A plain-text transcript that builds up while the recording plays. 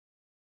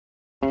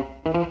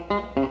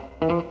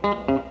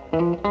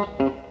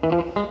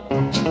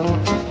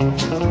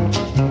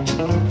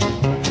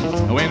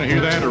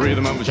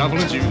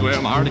Shuffling shoes,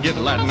 well, my heart gets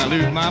light and I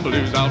lose my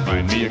blues. I'll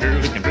find me a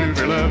girl that can prove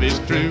her love is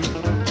true.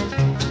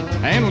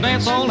 And we'll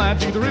dance all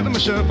night to the rhythm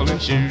of shuffling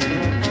shoes.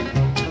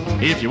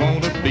 If you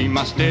want to be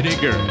my steady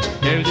girl,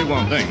 tell you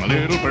one thing, my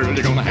little pearl,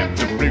 you're gonna have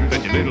to prove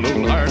that your little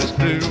old heart is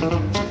true.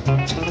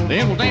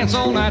 Then we'll dance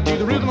all night to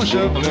the rhythm of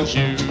shuffling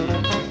shoes.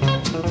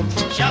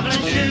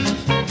 Shuffling shoes,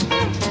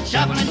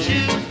 shuffling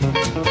shoes,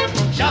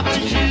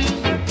 shuffling shoes,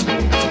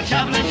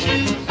 shuffling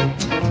shoes,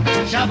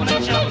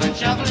 shuffling, shuffling,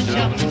 shuffling,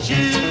 shuffling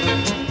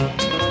shoes.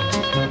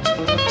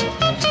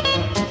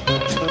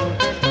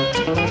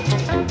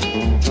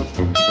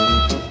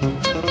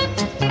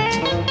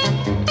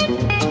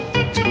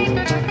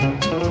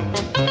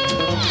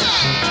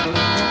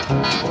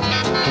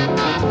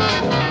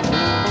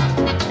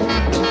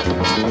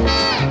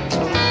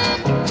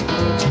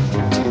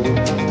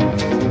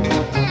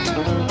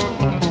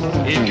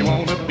 If you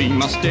want to be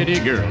my steady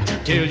girl,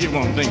 tell you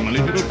one thing, my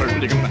little pearl,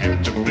 you're gonna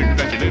have to prove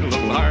that your little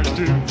old heart is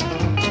true.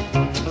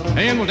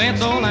 And we'll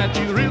dance all night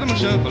to the rhythm of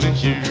shuffling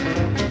shoes.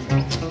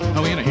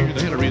 Oh, when I hear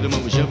the rhythm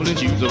of shuffling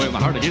shoes, well, my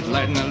heart gets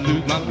light and I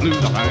lose my blues.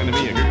 I'll find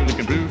me a girl that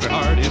can prove her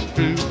heart is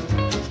true.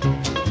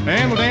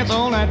 And we'll dance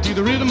all night to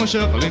the rhythm of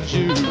shuffling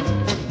shoes.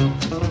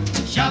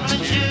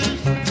 Shuffling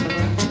shoes,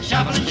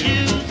 shuffling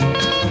shoes,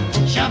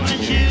 shuffling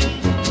shoes,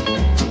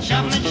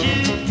 shuffling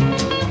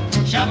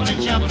shoes,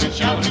 shuffling, shuffling,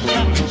 shuffling,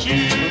 shuffling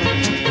shoes.